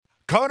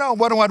Kono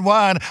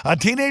 1011, a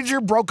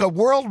teenager broke a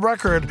world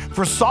record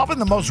for solving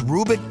the most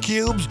Rubik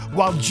cubes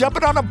while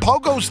jumping on a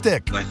pogo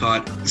stick. I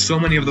thought so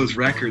many of those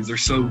records are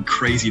so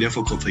crazy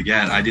difficult to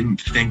get. I didn't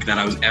think that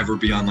I was ever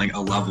be on like a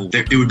level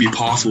that it would be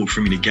possible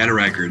for me to get a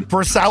record.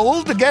 For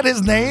Saul to get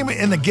his name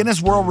in the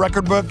Guinness World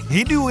Record book,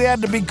 he knew he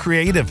had to be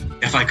creative.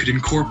 If I could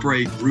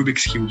incorporate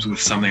Rubik's cubes with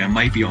something, I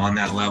might be on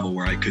that level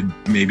where I could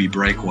maybe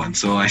break one.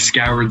 So I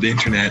scoured the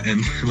internet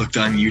and looked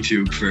on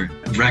YouTube for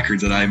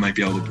records that I might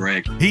be able to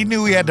break. He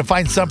knew he had to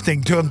find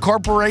something to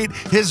incorporate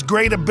his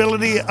great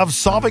ability of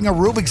solving a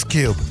Rubik's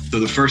Cube. So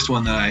the first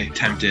one that I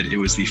attempted, it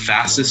was the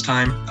fastest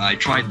time. I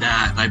tried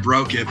that, I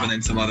broke it, but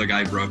then some other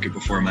guy broke it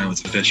before mine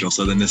was official.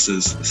 So then this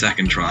is the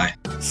second try.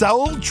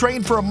 Saul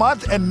trained for a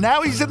month and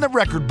now he's in the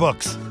record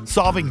books,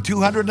 solving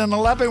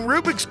 211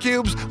 Rubik's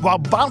Cubes while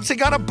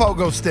bouncing on a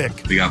pogo stick.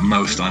 We got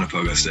most on a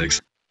pogo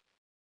sticks.